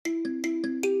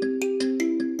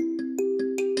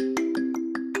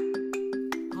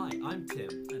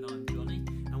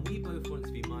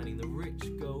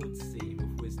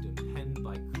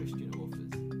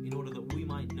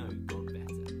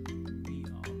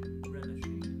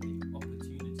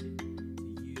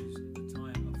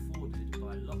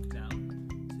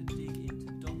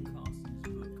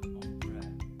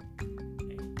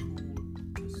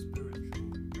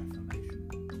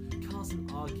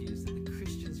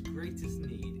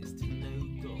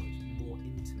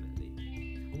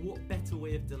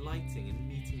way of delighting in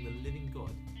meeting the living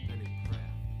God than in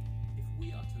prayer. If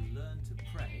we are to learn to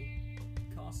pray,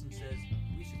 Carson says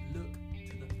we should look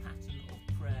to the pattern of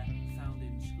prayer found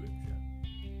in Scripture.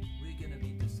 We're going to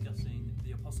be discussing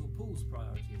the Apostle Paul's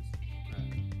priorities for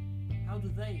prayer. How do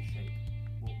they shape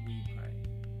what we pray,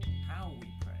 how we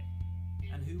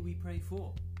pray, and who we pray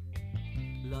for?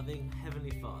 Loving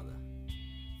Heavenly Father,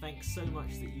 thanks so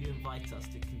much that you invite us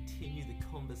to continue the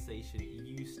conversation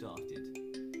you started.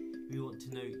 We want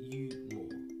to know you more.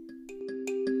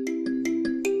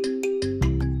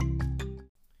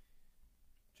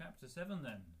 Chapter 7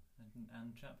 then,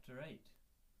 and chapter 8.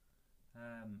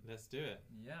 Let's do it.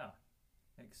 Yeah.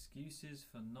 Excuses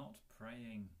for not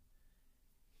praying.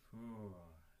 Ooh.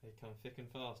 They come thick and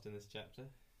fast in this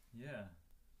chapter. Yeah.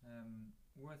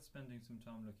 Worth spending some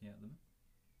time looking at them.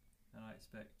 And I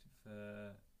expect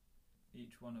for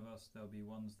each one of us there'll be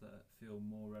ones that feel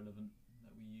more relevant,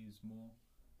 that we use more.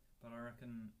 But I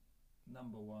reckon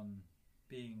number one,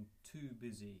 being too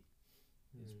busy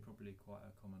is probably quite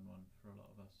a common one for a lot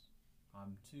of us.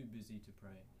 I'm too busy to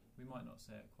pray. We might not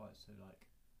say it quite so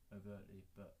overtly,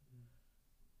 but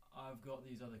I've got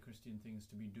these other Christian things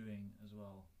to be doing as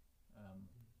well,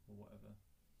 or whatever.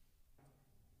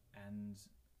 And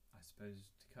I suppose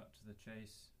to cut to the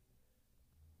chase,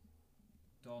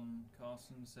 Don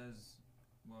Carson says,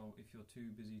 well, if you're too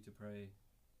busy to pray,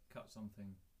 cut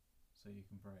something so you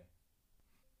can pray.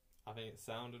 I think it's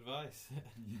sound advice. I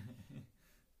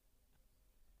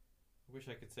wish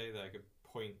I could say that I could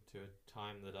point to a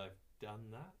time that I've done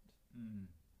that.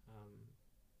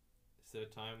 Is there a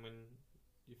time when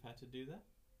you've had to do that?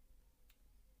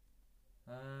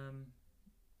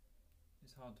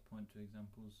 It's hard to point to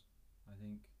examples. I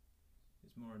think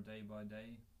it's more a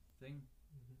day-by-day thing.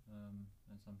 And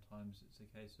sometimes it's a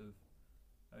case of,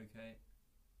 okay,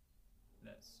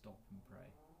 let's stop and pray.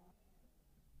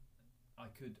 I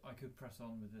could press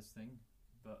on with this thing,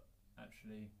 but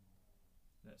actually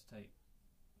let's take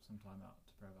some time out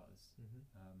to pray about this.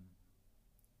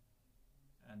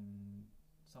 And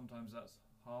sometimes that's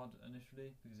hard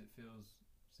initially because it feels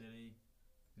silly,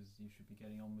 because you should be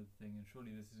getting on with the thing, and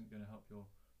surely this isn't going to help your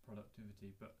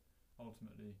productivity, but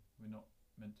ultimately we're not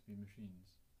meant to be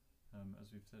machines. As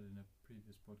we've said in a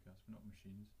previous podcast, we're not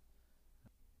machines.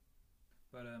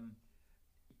 But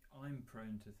I'm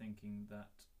prone to thinking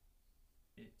that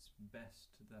it's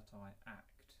best that I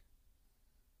act.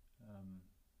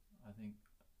 I think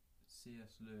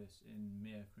C.S. Lewis in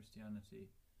Mere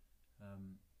Christianity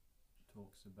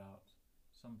talks about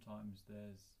sometimes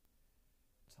there's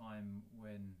time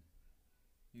when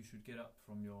you should get up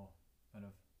from your kind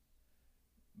of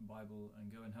Bible and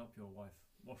go and help your wife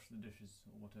wash the dishes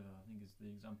or whatever, I think is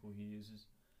the example he uses.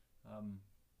 And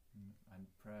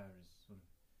prayer is sort of,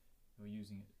 you're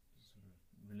using it as sort of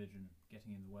religion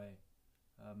getting in the way.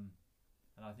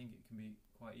 And I think it can be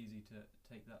quite easy to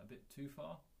take that a bit too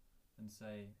far and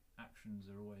say actions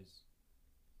are always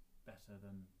better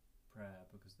than prayer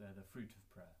because they're the fruit of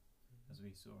prayer, as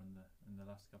we saw in the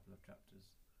last couple of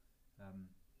chapters.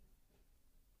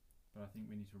 But I think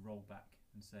we need to roll back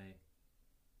and say,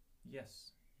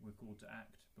 yes, we're called to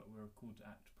act, but we're called to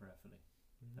act prayerfully.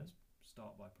 Let's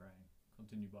start by praying,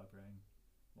 continue by praying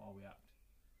while we act,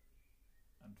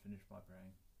 and finish by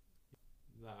praying.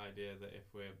 That idea that if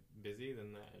we're busy,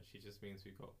 then that actually just means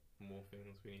we've got more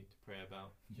things we need to pray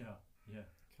about. Yeah.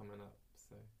 Coming up,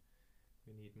 so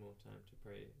we need more time to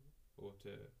pray, or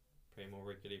to pray more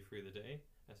regularly through the day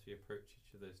as we approach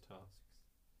each of those tasks.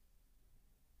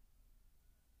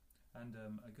 And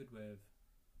a good way of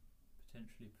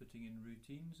potentially putting in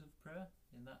routines of prayer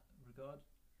in that regard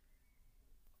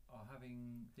are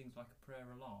having things like a prayer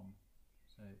alarm.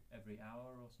 So every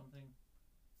hour or something,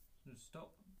 just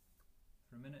stop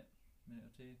for a minute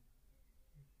or two,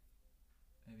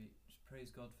 maybe just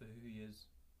praise God for who he is,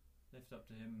 lift up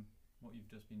to him what you've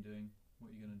just been doing,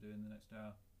 what you're going to do in the next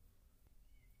hour,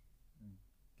 and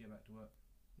get back to work.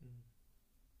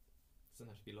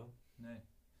 Doesn't have to be long. No,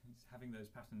 having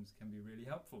those patterns can be really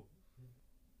helpful.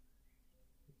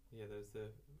 Yeah, there's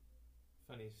the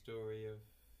funny story of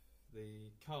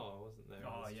the car, wasn't there?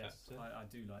 Oh yes, I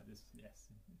do like this.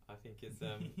 Yes, I think it's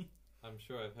I'm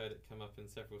sure I've heard it come up in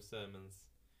several sermons.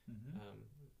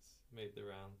 It's made the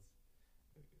rounds.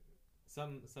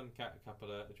 Some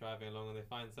couple are driving along and they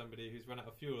find somebody who's run out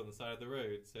of fuel on the side of the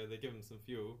road, so they give him some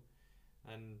fuel,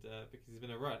 and because he's been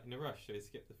in a rush, so he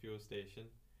skipped the fuel station,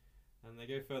 and they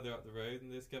go further up the road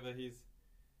and they discover he's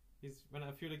run out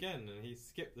of fuel again, and he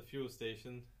skipped the fuel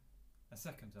station a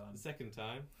second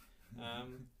time.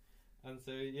 And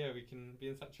so yeah, we can be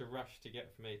in such a rush to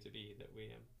get from A to B that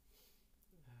we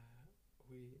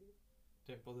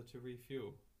don't bother to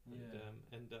refuel. and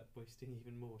end up wasting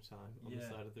even more time on the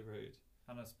side of the road.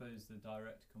 And I suppose the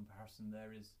direct comparison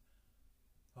there is,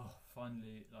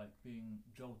 finally, like being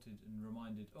jolted and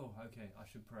reminded, okay, I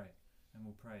should pray, and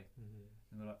we'll pray. Mm-hmm.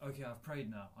 And we're like, okay, I've prayed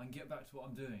now, I can get back to what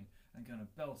I'm doing, and kind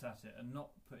of belt at it, and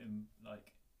not put in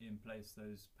place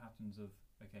those patterns of,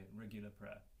 regular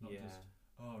prayer, not just,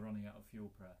 running out of fuel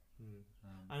prayer. Mm.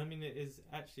 And I mean, it is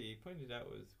actually pointed out,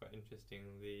 was quite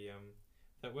interesting,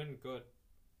 that when God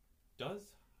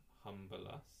does humble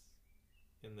us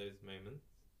in those moments,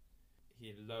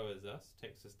 he lowers us,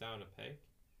 takes us down a peg,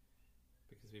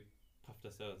 because we puffed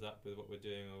ourselves up with what we're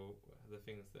doing or the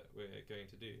things that we're going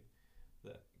to do.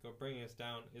 That God bringing us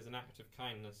down is an act of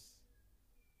kindness.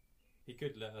 He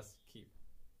could let us keep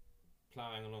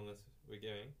ploughing along as we're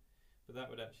going, but that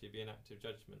would actually be an act of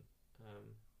judgment.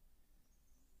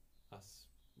 Us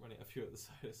running a few at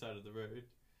the side of the road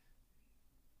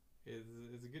is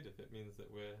good if it means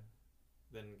that we're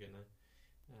then gonna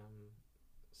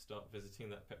start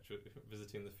visiting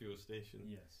visiting the fuel station.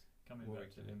 Yes, coming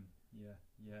back to him.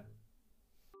 Yeah.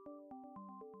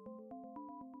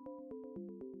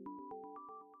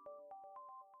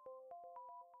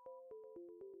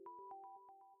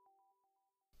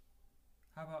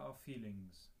 How about our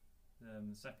feelings?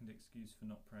 The second excuse for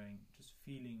not praying, just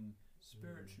feeling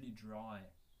spiritually dry.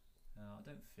 I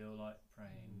don't feel like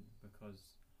praying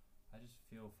because I just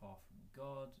feel far from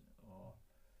God, or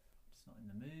just not in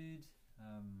the mood.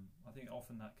 I think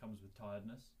often that comes with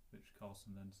tiredness, which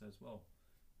Carlson then says, well,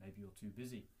 maybe you're too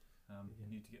busy. You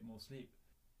need to get more sleep.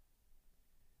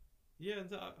 Yeah,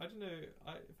 and I don't know.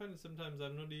 I find that sometimes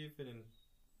I'm not even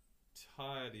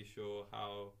entirely sure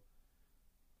how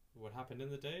what happened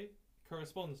in the day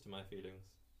corresponds to my feelings.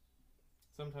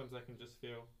 Sometimes I can just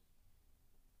feel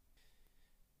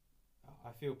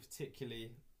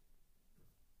particularly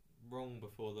wrong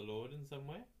before the Lord in some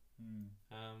way.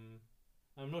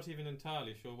 I'm not even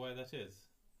entirely sure why that is.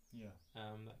 Yeah.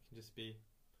 That can just be.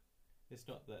 It's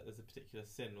not that there's a particular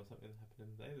sin or something that happened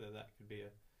in the day. That could be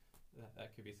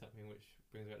that could be something which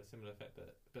brings about a similar effect.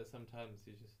 But sometimes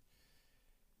you just,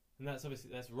 and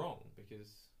that's wrong,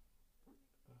 because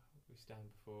we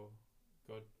stand before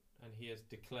God and He has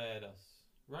declared us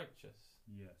righteous.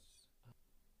 Yes.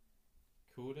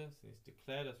 Called us and He's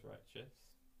declared us righteous.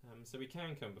 So we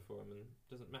can come before Him, and it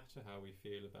doesn't matter how we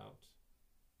feel about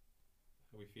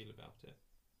it.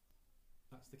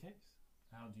 That's the case.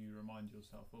 How do you remind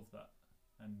yourself of that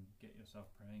and get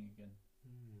yourself praying again?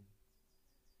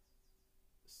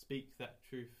 Speak that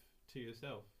truth to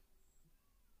yourself.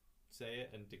 Say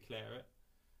it and declare it.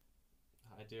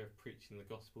 The idea of preaching the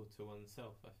gospel to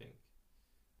oneself, I think.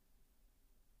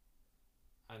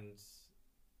 And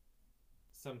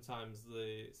sometimes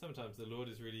the Lord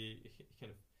is really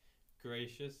kind of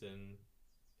gracious in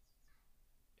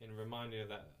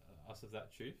reminding us of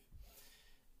that truth,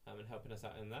 and helping us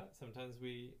out in that. Sometimes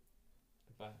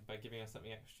by giving us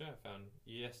something extra. I found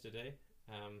yesterday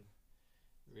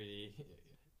really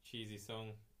cheesy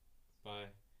song by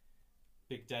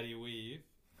Big Daddy Weave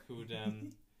called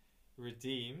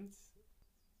Redeemed.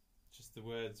 Just the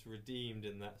words redeemed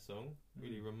in that song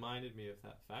really reminded me of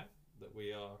that fact, that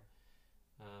we are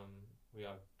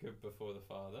good before the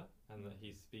Father, and that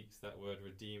He speaks that word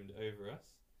redeemed over us,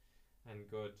 and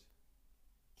God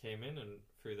came in and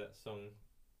through that song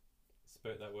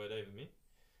spoke that word over me.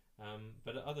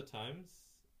 But at other times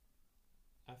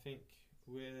I think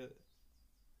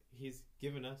He's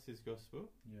given us His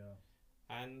gospel,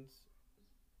 and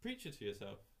preach it to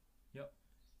yourself. Yep,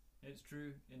 it's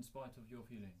true in spite of your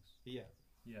feelings. Yeah.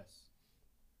 Yes.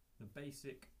 The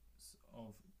basics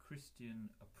of Christian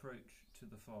approach to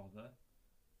the Father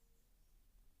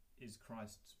is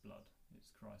Christ's blood.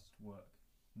 It's Christ's work,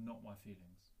 not my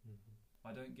feelings.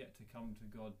 I don't get to come to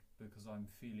God because I'm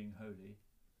feeling holy.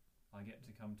 I get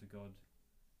to come to God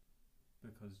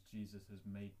because Jesus has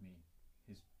made me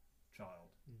His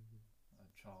child, a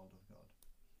child of God.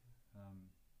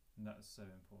 And that's so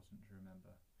important to remember.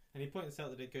 And he points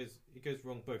out that it goes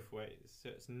wrong both ways. So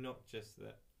it's not just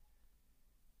that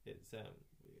it's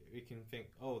we can think,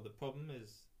 the problem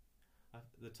is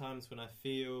the times when I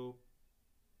feel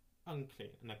unclean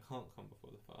and I can't come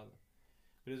before the Father.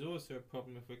 But there's also a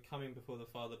problem if we're coming before the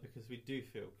Father because we do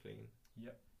feel clean.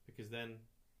 Yep. Because then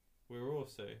we're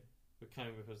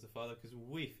coming before the Father because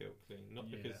we feel clean, not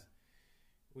because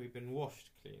we've been washed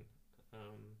clean.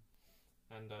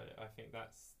 And I think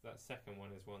that second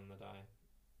one is one that I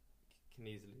can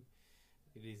easily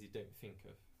don't think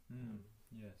of.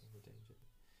 Yes.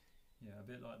 Yeah, a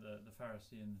bit like the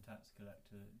Pharisee and the tax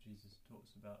collector. Jesus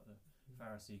talks about the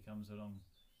Pharisee comes along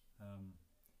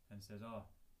and says,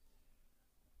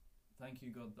 thank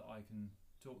you, God, that I can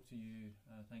talk to you.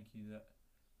 Thank you that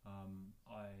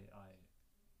I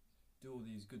do all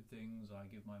these good things. I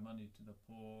give my money to the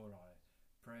poor. I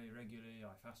pray regularly.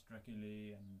 I fast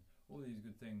regularly, and all these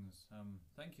good things.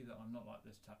 Thank you that I'm not like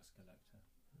this tax collector.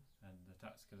 And the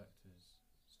tax collector's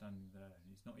standing there, and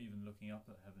he's not even looking up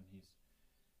at heaven. He's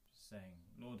just saying,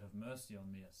 "Lord, have mercy on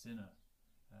me, a sinner."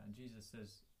 And Jesus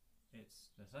says,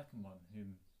 it's the second one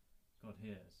whom God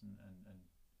hears and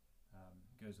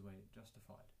goes away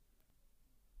justified.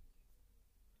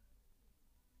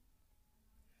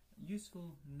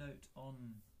 Useful note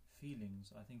on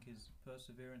feelings, I think, is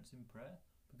perseverance in prayer,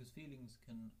 because feelings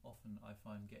can often, I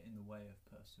find, get in the way of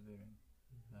persevering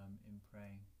in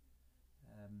praying.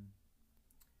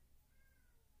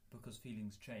 Because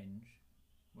feelings change,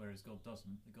 whereas God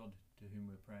doesn't. The God to whom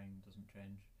we're praying doesn't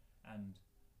change, and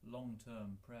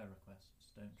long-term prayer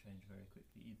requests don't change very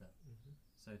quickly either.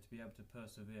 So to be able to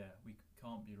persevere, we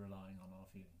can't be relying on our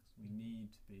feelings. We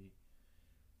need to be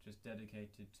just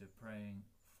dedicated to praying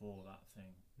for that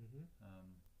thing.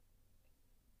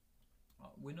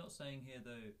 We're not saying here,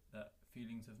 though, that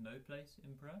feelings have no place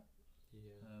in prayer.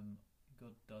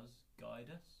 God does guide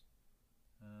us.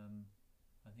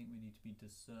 I think we need to be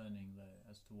discerning, though,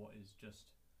 as to what is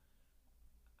just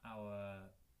our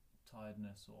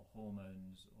tiredness or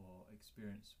hormones or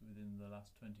experience within the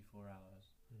last 24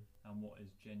 hours, and what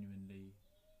is genuinely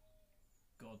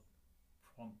God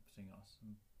prompting us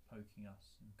and poking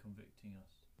us and convicting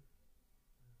us.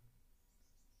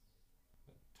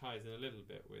 That ties in a little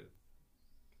bit with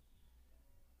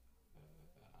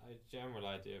a general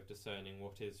idea of discerning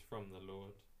what is from the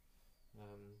Lord,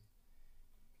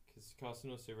 because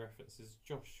Carson also references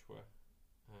Joshua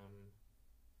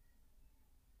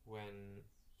when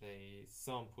they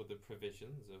sample the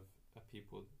provisions of a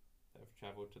people that have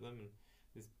travelled to them, and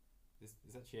this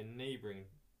is actually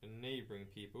a neighbouring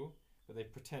people, but they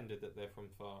pretended that they're from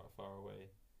far away,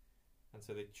 and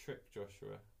so they trick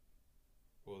Joshua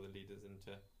or the leaders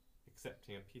into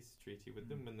accepting a peace treaty with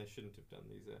them when they shouldn't have done.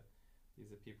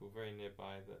 These are people very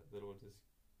nearby that the Lord has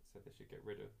said they should get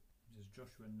rid of. This is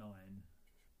Joshua 9.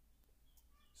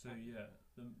 So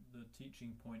the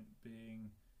teaching point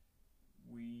being,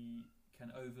 we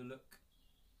can overlook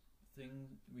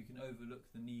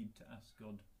the need to ask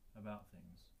God about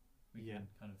things. We can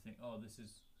kind of think, oh, this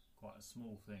is quite a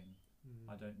small thing.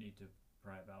 I don't need to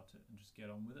pray about it, and just get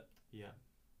on with it.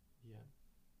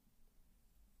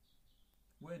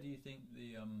 Where do you think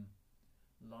the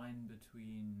line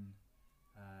between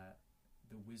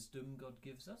the wisdom God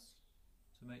gives us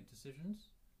to make decisions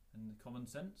and the common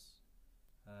sense?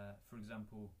 For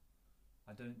example,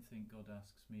 I don't think God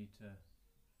asks me to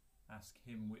ask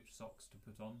him which socks to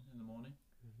put on in the morning.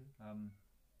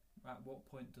 At what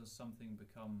point does something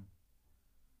become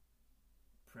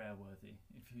prayer-worthy,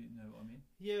 if you know what I mean?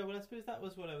 Yeah, well, I suppose that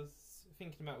was what I was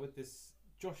thinking about with this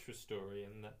Joshua story,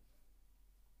 and that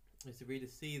is to really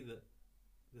see that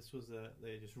this was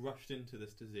they just rushed into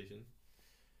this decision,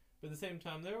 but at the same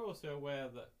time they're also aware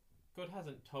that God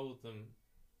hasn't told them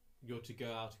you're to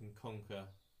go out and conquer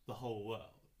the whole world.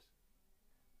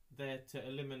 They're to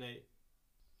eliminate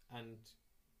and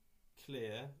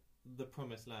clear the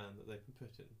promised land that they've been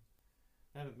put in.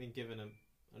 They haven't been given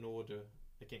an order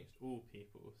against all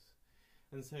peoples,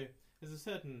 and so there's a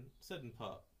certain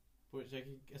part which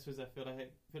I suppose I feel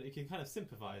like you can kind of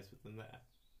sympathise with them there.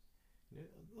 You know,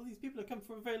 all these people have come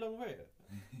from a very long way,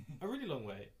 a really long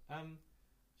way.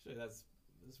 Sure, that's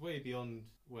way beyond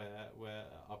where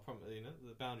our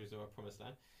the boundaries of our promised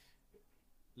land.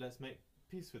 Let's make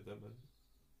peace with them, and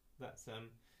that's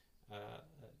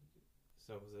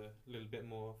solves a little bit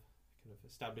more, kind of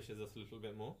establishes us a little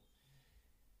bit more.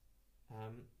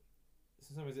 So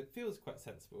in some ways it feels quite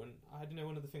sensible, and I don't know,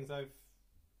 one of the things I've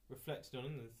reflected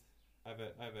on is I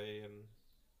have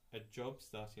a job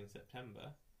starting in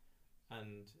September,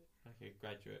 and like a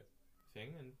graduate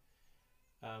thing,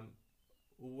 and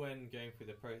when going through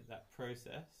that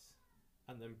process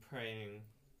and then praying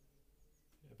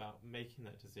about making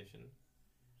that decision,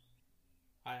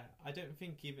 I don't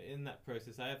think even in that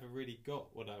process I ever really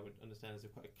got what I would understand as a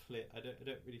quite a clear. I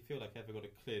don't really feel like I ever got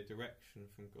a clear direction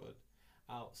from God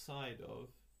outside of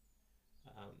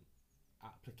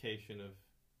application of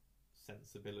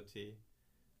sensibility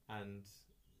and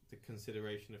the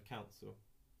consideration of counsel.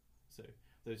 So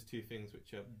those two things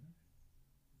which are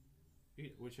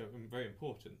very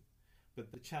important.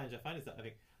 But the challenge I find is that I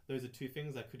think those are two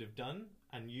things I could have done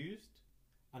and used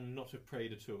and not have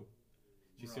prayed at all.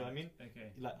 Do you see what I mean?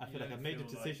 Okay. Like I feel like I've made a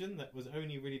decision that was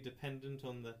only really dependent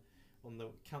on the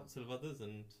counsel of others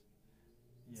and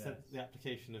the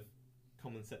application of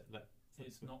common sense.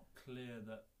 It's not clear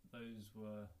that those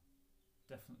were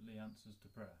definitely answers to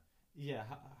prayer. Yeah,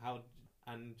 how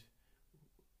and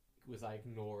was I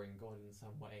ignoring God in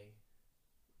some way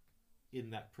in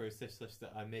that process, such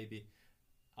that I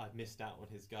missed out on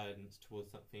his guidance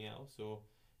towards something else, or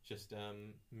just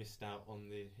missed out on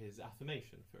his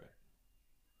affirmation for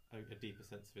it, a deeper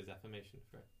sense of his affirmation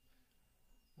for it.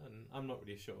 And I'm not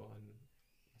really sure, and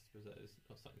I suppose that is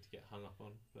not something to get hung up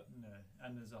on. But no,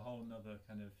 and there's a whole nother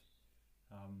kind of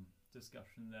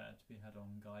discussion there to be had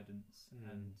on guidance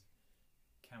and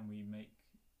can we make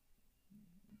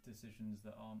decisions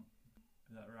that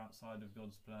are outside of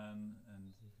God's plan.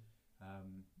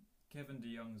 And Kevin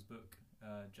DeYoung's book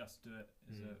Just Do It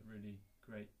is a really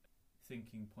great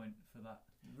thinking point for that.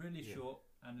 Really short,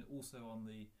 and also on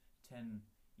the 10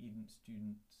 Eden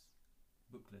students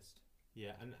book list.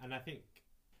 Yeah, and I think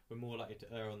we're more likely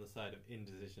to err on the side of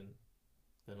indecision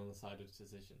than on the side of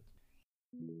decision.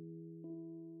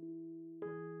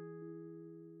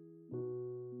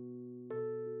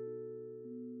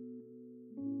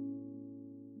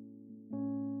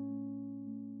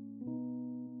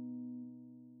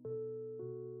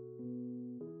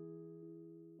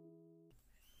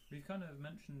 We've kind of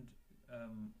mentioned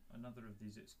another of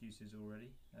these excuses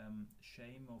already.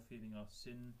 Shame, or feeling our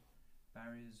sin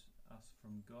barriers us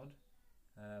from God.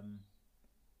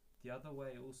 The other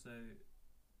way also,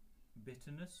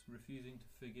 bitterness, refusing to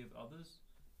forgive others.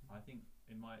 I think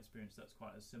in my experience that's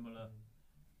quite a similar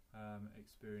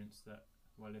experience, that,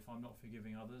 well, if I'm not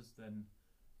forgiving others, then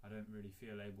I don't really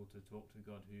feel able to talk to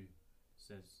God, who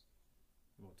says,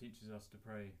 well, teaches us to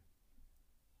pray,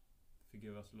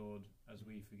 forgive us, Lord, as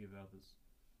we forgive others.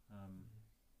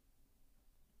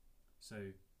 So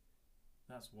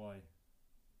that's why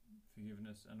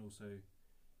forgiveness, and also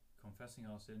confessing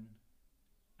our sin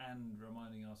and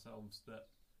reminding ourselves that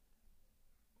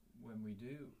when we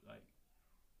do,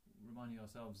 reminding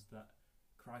ourselves that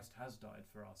Christ has died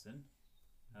for our sin,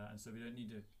 and so we don't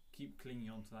need to keep clinging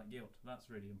on to that guilt. That's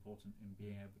really important in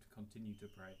being able to continue to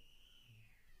pray.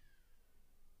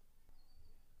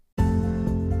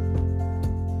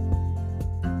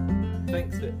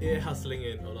 Thanks for ear hustling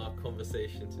in on our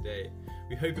conversation today.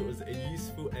 We hope it was a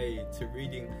useful aid to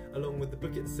reading along with the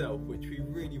book itself, which we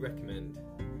really recommend.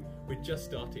 We're just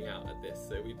starting out at this,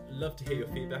 so we'd love to hear your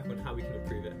feedback on how we can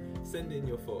improve it. Send in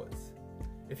your thoughts.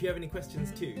 If you have any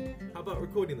questions too, how about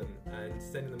recording them and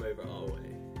sending them over our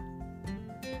way?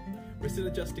 We're still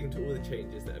adjusting to all the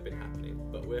changes that have been happening,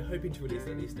 but we're hoping to release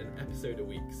at least an episode a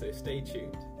week, so stay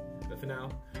tuned. But for now,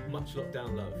 much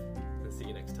lockdown love, and see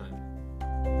you next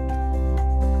time.